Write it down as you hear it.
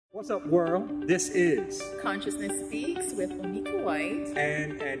What's up, world? This is Consciousness Speaks with Onika White.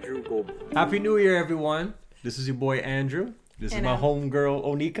 and Andrew Gold. Happy New Year, everyone. This is your boy Andrew. This is And my I'm- homegirl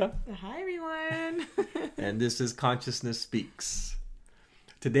Onika. Hi, everyone. And this is Consciousness Speaks.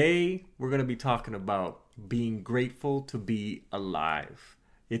 Today, we're going to be talking about being grateful to be alive.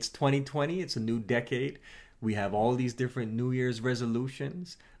 It's 2020. It's a new decade. We have all these different New Year's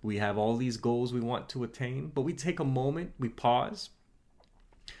resolutions. We have all these goals we want to attain. But we take a moment, we pause,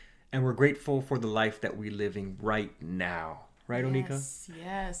 and we're grateful for the life that we're living right now. Right, Onika?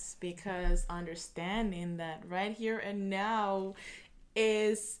 Yes, because understanding that right here and now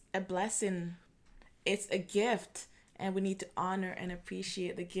is a blessing. It's a gift. And we need to honor and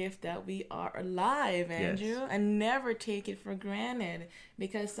appreciate the gift that we are alive, Andrew, Yes. and never take it for granted.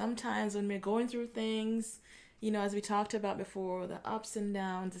 Because sometimes when we're going through things, you know, as we talked about before, the ups and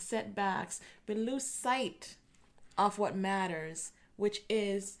downs, the setbacks, we lose sight of what matters, which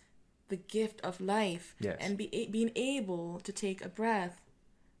is the gift of life. Yes. And being able to take a breath.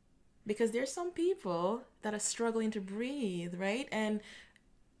 Because there's some people that are struggling to breathe, right? And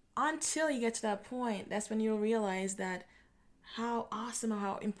until you get to that point, that's when you'll realize that how awesome or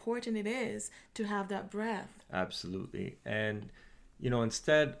how important it is to have that breath. Absolutely. And,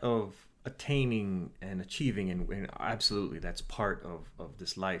 instead of attaining and achieving, and absolutely, that's part of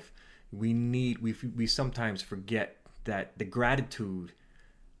this life, we sometimes forget that the gratitude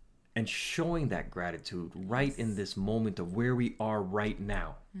and showing that gratitude right in this moment of where we are right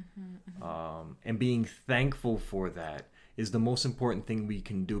now, and being thankful for that is the most important thing we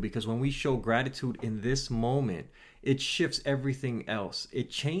can do, because when we show gratitude in this moment, it shifts everything else.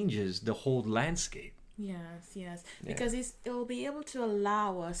 It changes the whole landscape. Yes. Because it'll be able to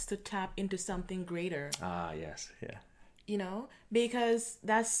allow us to tap into something greater, Yes, yeah. because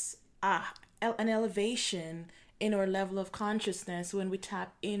that's an elevation in our level of consciousness when we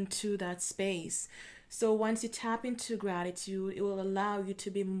tap into that space. So once you tap into gratitude, it will allow you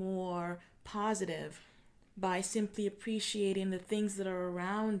to be more positive by simply appreciating the things that are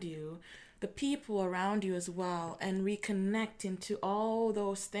around you, the people around you as well, and reconnecting to all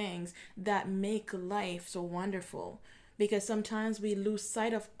those things that make life so wonderful. Because sometimes we lose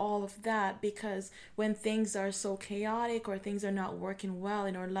sight of all of that, because when things are so chaotic or things are not working well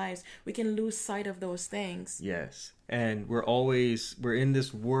in our lives, we can lose sight of those things. Yes. And we're in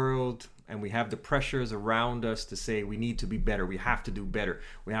this world, and we have the pressures around us to say we need to be better. We have to do better.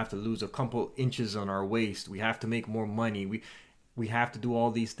 We have to lose a couple inches on our waist. We have to make more money. We have to do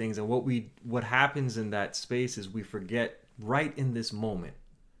all these things. And what happens in that space is we forget right in this moment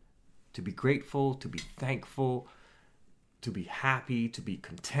to be grateful, to be thankful, to be happy, to be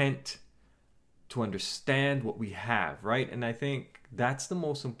content, to understand what we have, right? And I think that's the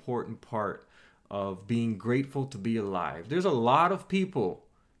most important part of being grateful to be alive. There's a lot of people,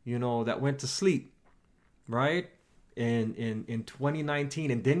 that went to sleep, right? In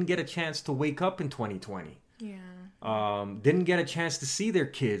 2019 and didn't get a chance to wake up in 2020. Yeah. Didn't get a chance to see their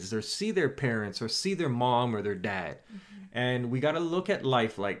kids or see their parents or see their mom or their dad. And we got to look at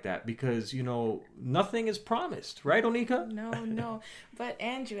life like that, because, nothing is promised. Right, Onika? No. But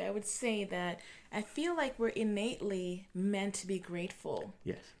Andrew, I would say that I feel like we're innately meant to be grateful.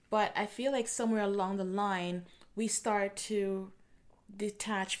 Yes. But I feel like somewhere along the line, we start to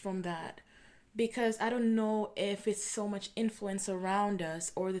detach from that. Because I don't know if it's so much influence around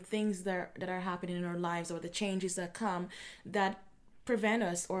us or the things that are happening in our lives or the changes that come that prevent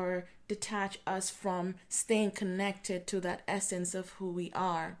us or detach us from staying connected to that essence of who we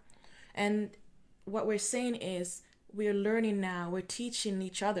are. And what we're saying is, we're learning now, we're teaching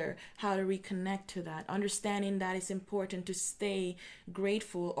each other how to reconnect to that, understanding that it's important to stay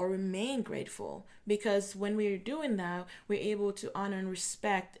grateful or remain grateful, because when we're doing that, we're able to honor and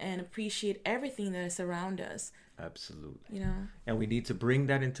respect and appreciate everything that is around us. Absolutely. You know? And we need to bring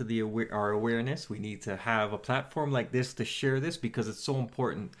that into our awareness. We need to have a platform like this to share this, because it's so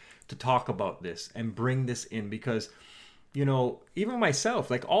important to talk about this and bring this in, because even myself,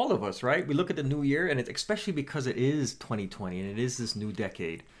 like all of us, right? We look at the new year, and it's especially because it is 2020 and it is this new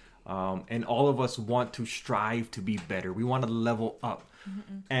decade. And all of us want to strive to be better. We want to level up.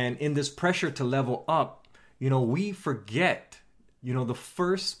 And in this pressure to level up, we forget, the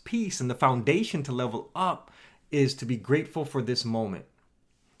first piece and the foundation to level up is to be grateful for this moment,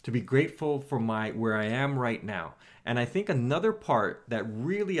 to be grateful for where I am right now. And I think another part that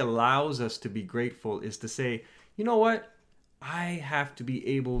really allows us to be grateful is to say, you know what? I have to be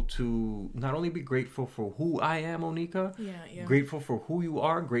able to not only be grateful for who I am, Onika, grateful for who you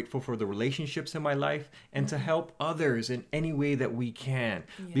are, grateful for the relationships in my life, and to help others in any way that we can.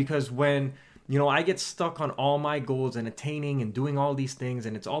 Because when you know, I get stuck on all my goals and attaining and doing all these things,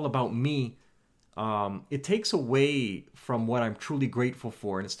 and it's all about me, it takes away from what I'm truly grateful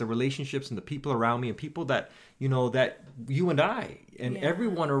for. And it's the relationships and the people around me and people that, you know, that you and I and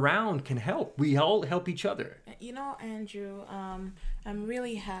everyone around can help. We all help each other. You know, Andrew, I'm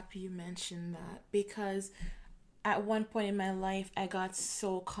really happy you mentioned that, because at one point in my life, I got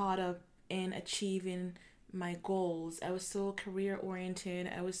so caught up in achieving my goals. I was so career oriented.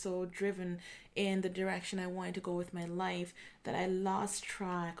 I was so driven in the direction I wanted to go with my life that I lost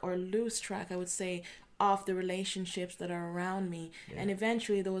track, or lose track, I would say, of the relationships that are around me. And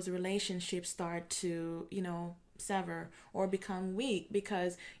eventually those relationships start to, you know, sever or become weak,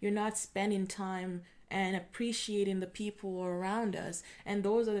 because you're not spending time and appreciating the people around us. And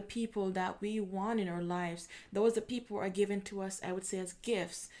those are the people that we want in our lives. Those are people who are given to us, I would say, as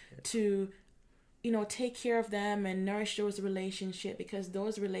gifts to, you know, take care of them and nourish those relationships, because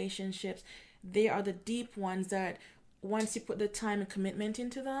those relationships, they are the deep ones that once you put the time and commitment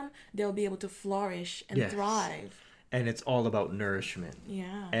into them, they'll be able to flourish and thrive. And it's all about nourishment.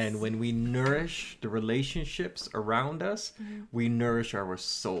 Yeah. And when we nourish the relationships around us, we nourish our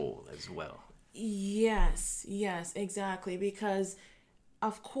soul as well. Yes, exactly. Because,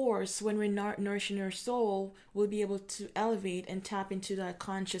 of course, when we're not nourishing our soul, we'll be able to elevate and tap into that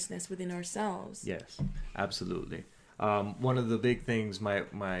consciousness within ourselves. Yes, absolutely. One of the big things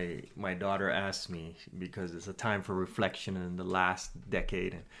my daughter asked me, because it's a time for reflection in the last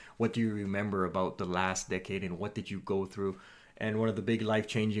decade, and what do you remember about the last decade and what did you go through? And one of the big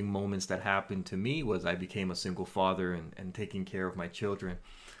life-changing moments that happened to me was I became a single father and taking care of my children.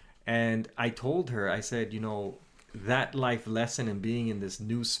 And I told her, I said, you know, that life lesson and being in this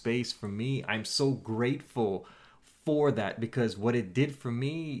new space for me, I'm so grateful for that, because what it did for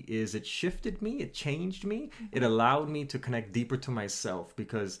me is it shifted me, it changed me, it allowed me to connect deeper to myself.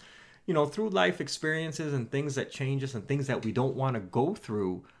 Because, you know, through life experiences and things that change us and things that we don't want to go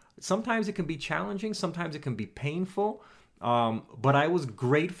through, sometimes it can be challenging, sometimes it can be painful, but I was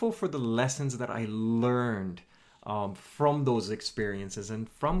grateful for the lessons that I learned from those experiences and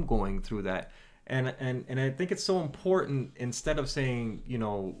from going through that. And I think it's so important, instead of saying, you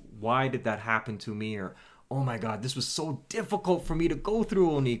know, why did that happen to me, or oh my God, this was so difficult for me to go through,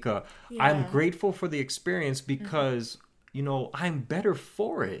 Onika. I'm grateful for the experience, because, you know, I'm better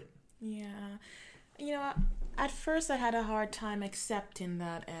for it. Yeah. You know, at first I had a hard time accepting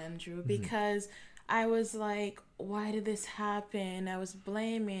that, Andrew, because I was like, why did this happen? I was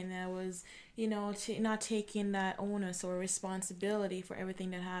blaming. I was, you know, not taking that onus or responsibility for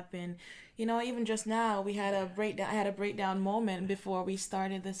everything that happened. You know, even just now, I had a breakdown moment before we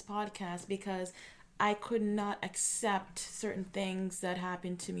started this podcast, because I could not accept certain things that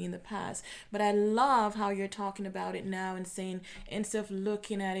happened to me in the past. But I love how you're talking about it now and saying, instead of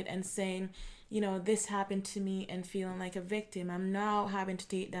looking at it and saying, you know, this happened to me and feeling like a victim, I'm now having to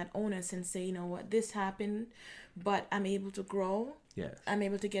take that onus and say, you know what, this happened, but I'm able to grow. Yes. I'm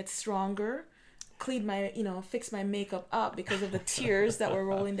able to get stronger, clean my, you know, fix my makeup up because of the tears that were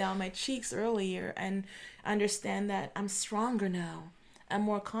rolling down my cheeks earlier, and understand that I'm stronger now. I'm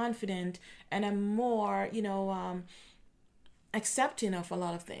more confident, and I'm more, you know, accepting of a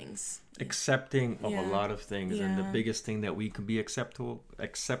lot of things. Accepting of a lot of things. And the biggest thing that we can be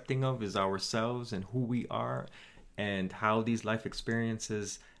accepting of is ourselves and who we are, and how these life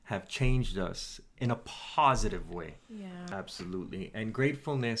experiences have changed us in a positive way. Yeah. Absolutely. And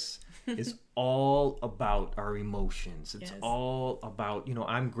gratefulness is all about our emotions. It's all about, you know,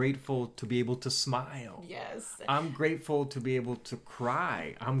 I'm grateful to be able to smile. Yes. I'm grateful to be able to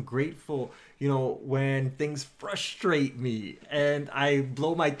cry. I'm grateful, you know, when things frustrate me and I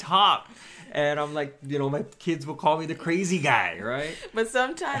blow my top and I'm like, you know, my kids will call me the crazy guy, right? But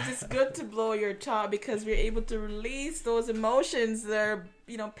sometimes it's good to blow your top, because we're able to release those emotions that are,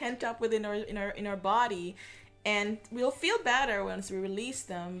 you know, pent up within our body. And we'll feel better once we release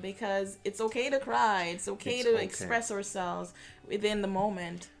them, because it's okay to cry. It's okay to express ourselves within the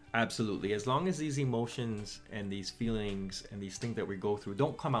moment. Absolutely. As long as these emotions and these feelings and these things that we go through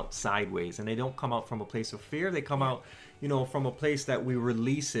don't come out sideways, and they don't come out from a place of fear, they come out, you know, from a place that we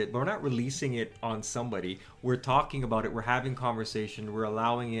release it. But we're not releasing it on somebody. We're talking about it. We're having conversation. We're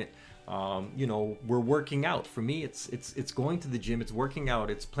allowing it. You know, we're working out. For me, it's going to the gym, it's working out,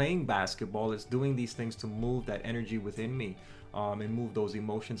 it's playing basketball, it's doing these things to move that energy within me, and move those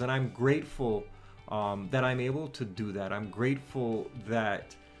emotions. And I'm grateful that I'm able to do that. I'm grateful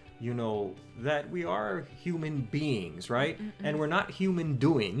that, you know, that we are human beings, right? And we're not human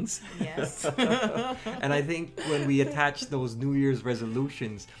doings. Yes. And I think when we attach those New Year's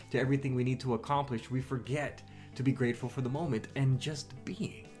resolutions to everything we need to accomplish, we forget to be grateful for the moment and just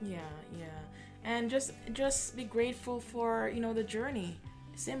being. Yeah. and just be grateful for, you know, the journey.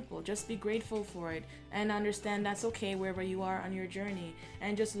 Simple. Just be grateful for it and understand that's okay wherever you are on your journey,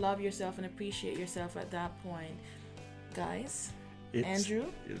 and just love yourself and appreciate yourself at that point. Guys,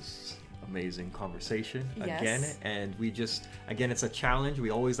 Andrew? It's amazing conversation Yes. again, and we just, again, it's a challenge. We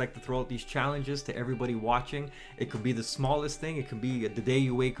always like to throw out these challenges to everybody watching. It could be the smallest thing. It could be the day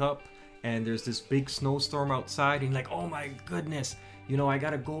you wake up and there's this big snowstorm outside and you're like, oh my goodness, you know, I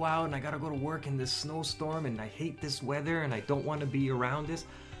gotta go out and I gotta go to work in this snowstorm and I hate this weather and I don't want to be around this.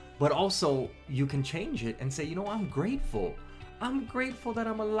 But also you can change it and say, you know, I'm grateful that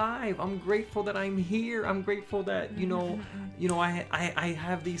I'm alive. I'm grateful that I'm here. I'm grateful that, you know, I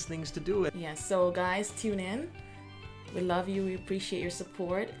have these things to do. Yes, so guys, tune in. We love you. We appreciate your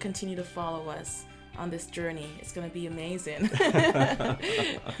support. Continue to follow us on this journey. It's going to be amazing.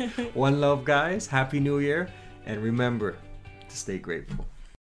 One love, guys. Happy New Year. And remember to stay grateful.